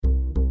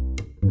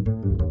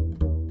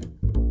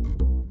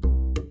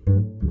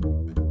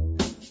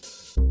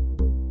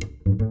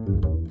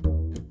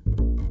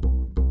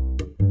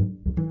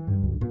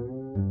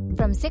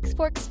Six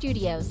Forks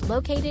Studios,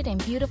 located in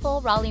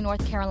beautiful Raleigh,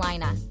 North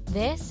Carolina.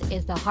 This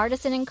is the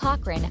Hardison and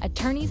Cochran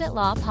Attorneys at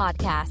Law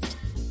podcast.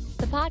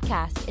 The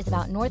podcast is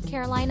about North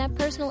Carolina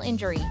personal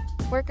injury,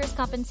 workers'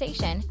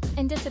 compensation,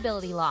 and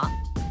disability law.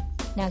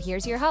 Now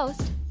here's your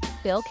host,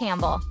 Bill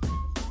Campbell.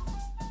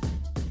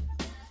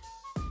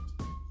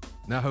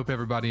 Now, I hope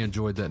everybody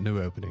enjoyed that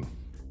new opening.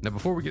 Now,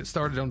 before we get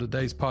started on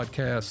today's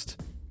podcast,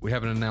 we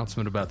have an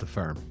announcement about the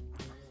firm.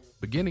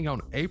 Beginning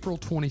on April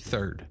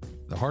 23rd,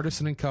 the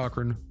Hardison and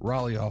Cochran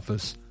Raleigh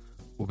office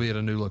will be at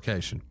a new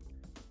location.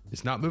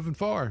 It's not moving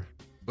far,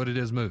 but it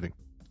is moving.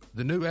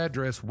 The new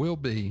address will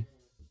be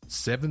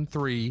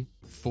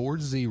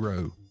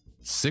 7340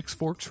 Six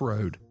Forks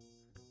Road,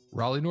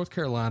 Raleigh, North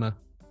Carolina,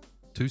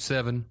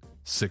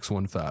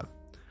 27615.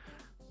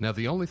 Now,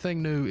 the only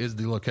thing new is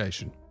the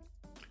location.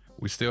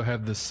 We still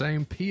have the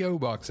same P.O.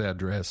 Box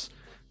address,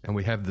 and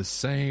we have the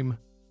same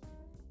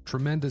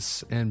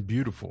tremendous and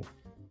beautiful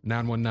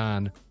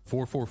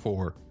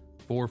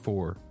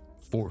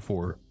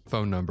 919-444-4444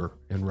 phone number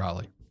in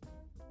Raleigh.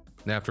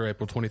 Now, after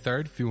April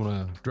 23rd, if you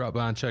want to drop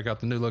by and check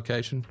out the new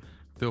location,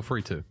 feel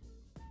free to.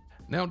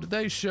 Now, on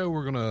today's show,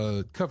 we're going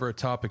to cover a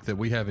topic that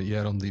we haven't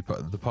yet on the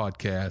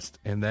podcast,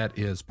 and that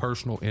is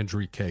personal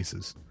injury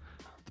cases.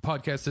 The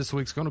podcast this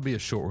week is going to be a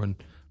short one,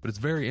 but it's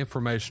very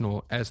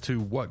informational as to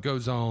what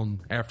goes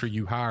on after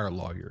you hire a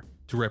lawyer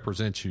to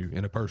represent you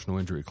in a personal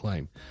injury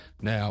claim.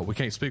 Now, we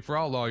can't speak for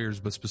all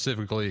lawyers, but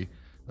specifically,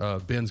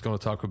 Ben's going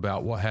to talk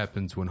about what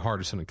happens when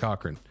Hardison and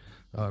Cochran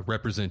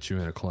represent you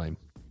in a claim.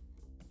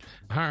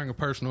 Hiring a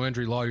personal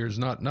injury lawyer is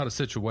not a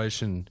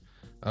situation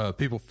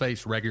people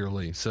face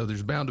regularly, so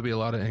there's bound to be a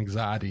lot of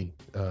anxiety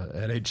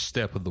at each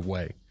step of the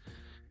way.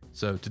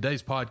 So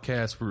today's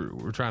podcast,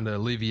 we're trying to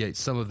alleviate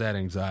some of that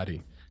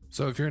anxiety.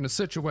 So if you're in a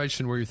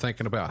situation where you're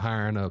thinking about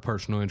hiring a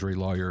personal injury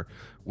lawyer,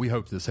 we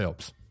hope this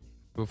helps.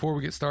 Before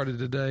we get started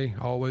today,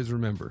 always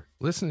remember,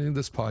 listening to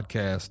this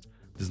podcast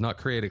does not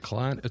create a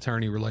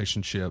client-attorney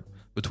relationship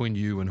between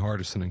you and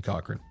Hardison and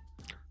Cochran.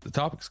 The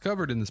topics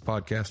covered in this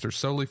podcast are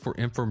solely for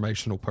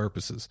informational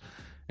purposes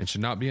and should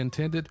not be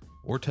intended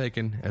or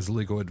taken as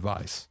legal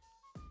advice.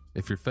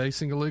 If you're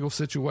facing a legal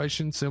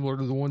situation similar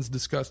to the ones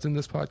discussed in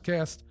this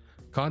podcast,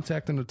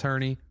 contact an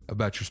attorney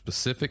about your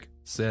specific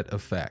set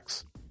of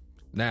facts.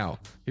 Now,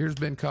 here's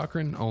Ben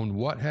Cochran on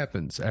what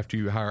happens after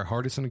you hire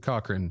Hardison and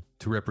Cochran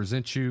to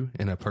represent you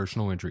in a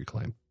personal injury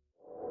claim.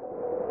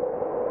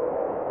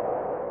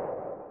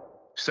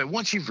 So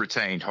once you've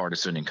retained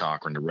Hardison and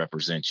Cochran to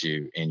represent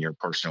you in your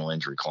personal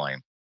injury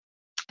claim,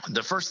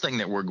 the first thing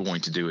that we're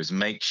going to do is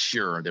make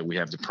sure that we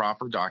have the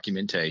proper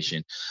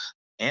documentation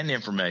and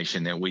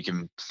information that we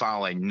can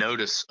file a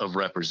notice of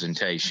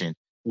representation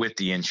with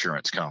the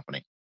insurance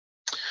company.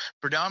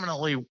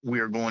 Predominantly, we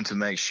are going to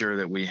make sure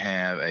that we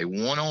have a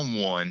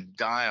one-on-one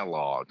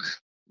dialogue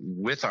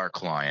with our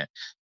client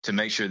to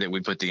make sure that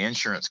we put the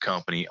insurance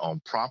company on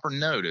proper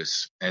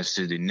notice as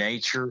to the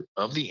nature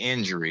of the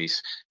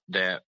injuries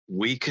that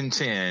we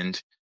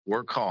contend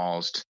were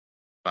caused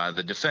by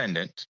the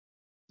defendant,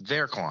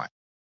 their client.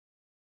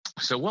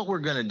 So what we're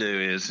going to do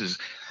is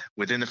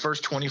within the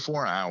first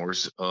 24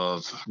 hours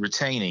of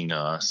retaining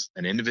us,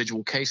 an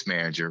individual case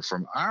manager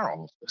from our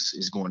office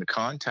is going to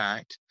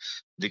contact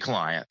the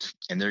client,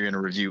 and they're going to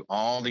review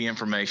all the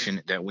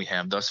information that we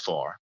have thus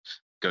far,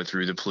 go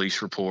through the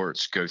police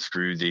reports, go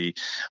through the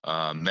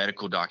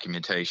medical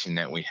documentation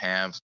that we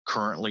have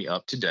currently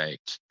up to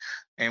date,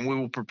 and we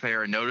will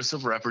prepare a notice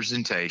of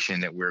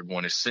representation that we're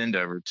going to send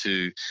over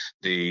to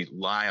the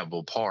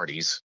liable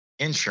party's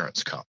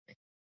insurance company.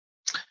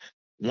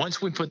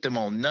 Once we put them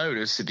on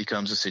notice, it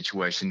becomes a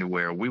situation to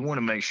where we want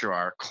to make sure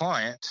our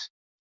client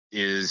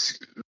is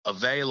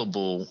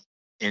available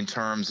in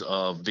terms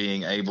of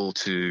being able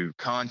to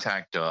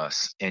contact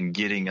us and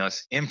getting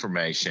us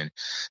information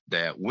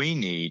that we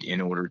need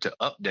in order to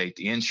update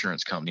the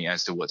insurance company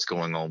as to what's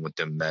going on with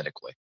them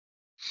medically.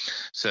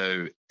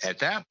 So at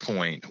that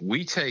point,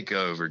 we take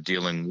over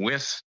dealing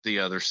with the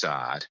other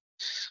side.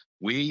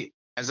 We,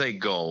 as a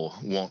goal,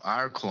 want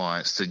our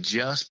clients to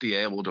just be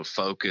able to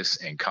focus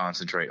and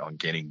concentrate on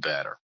getting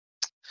better.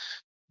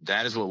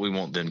 That is what we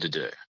want them to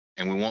do.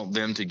 And we want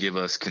them to give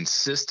us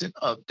consistent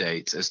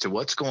updates as to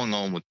what's going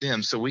on with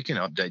them so we can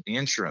update the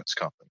insurance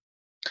company.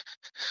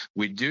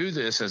 We do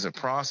this as a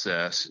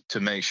process to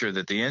make sure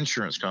that the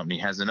insurance company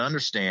has an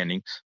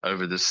understanding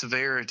over the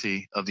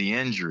severity of the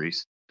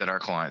injuries that our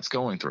client's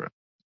going through.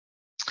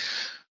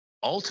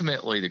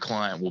 Ultimately, the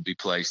client will be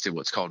placed at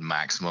what's called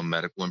maximum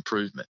medical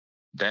improvement.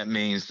 That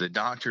means the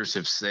doctors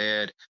have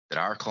said that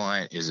our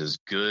client is as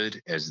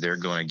good as they're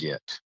going to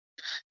get.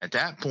 At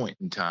that point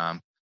in time,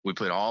 we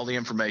put all the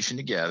information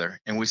together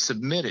and we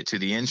submit it to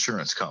the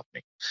insurance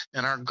company.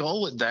 And our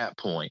goal at that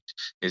point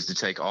is to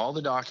take all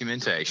the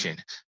documentation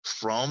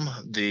from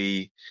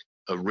the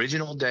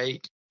original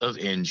date of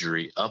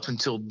injury up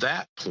until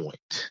that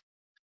point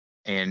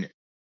and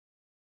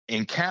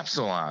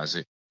encapsulize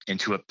it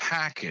into a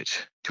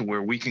package to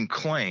where we can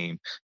claim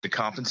the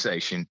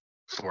compensation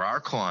for our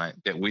client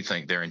that we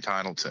think they're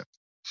entitled to.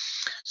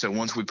 So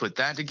once we put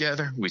that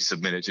together, we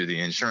submit it to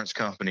the insurance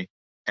company,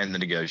 and the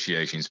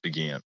negotiations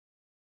begin.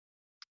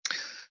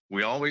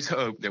 We always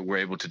hope that we're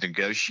able to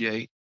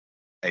negotiate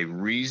a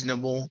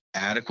reasonable,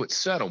 adequate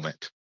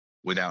settlement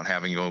without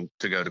having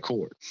to go to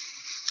court.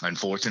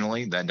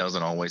 Unfortunately, that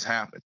doesn't always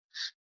happen.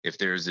 If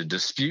there's a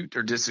dispute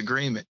or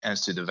disagreement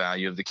as to the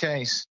value of the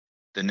case,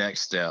 the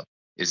next step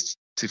is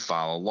to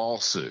file a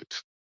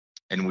lawsuit.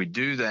 And we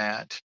do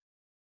that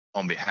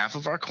on behalf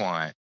of our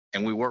client,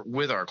 and we work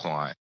with our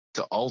client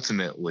to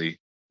ultimately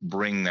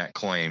bring that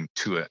claim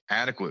to an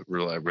adequate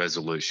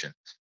resolution,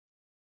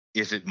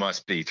 if it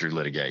must be through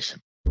litigation.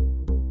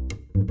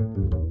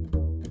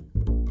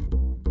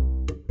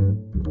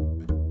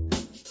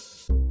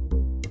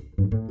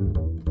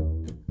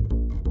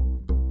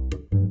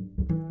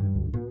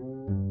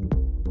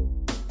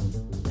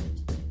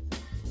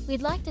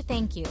 We'd like to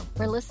thank you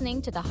for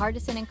listening to the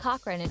Hardison and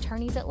Cochran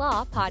Attorneys at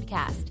Law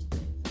podcast.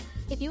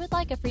 If you would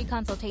like a free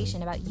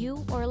consultation about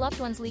you or a loved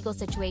one's legal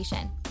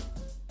situation,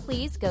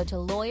 please go to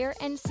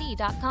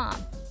lawyernc.com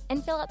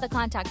and fill out the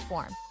contact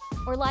form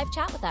or live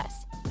chat with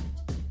us.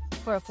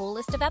 For a full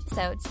list of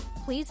episodes,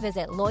 please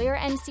visit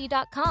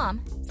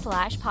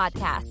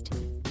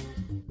lawyernc.com/podcast.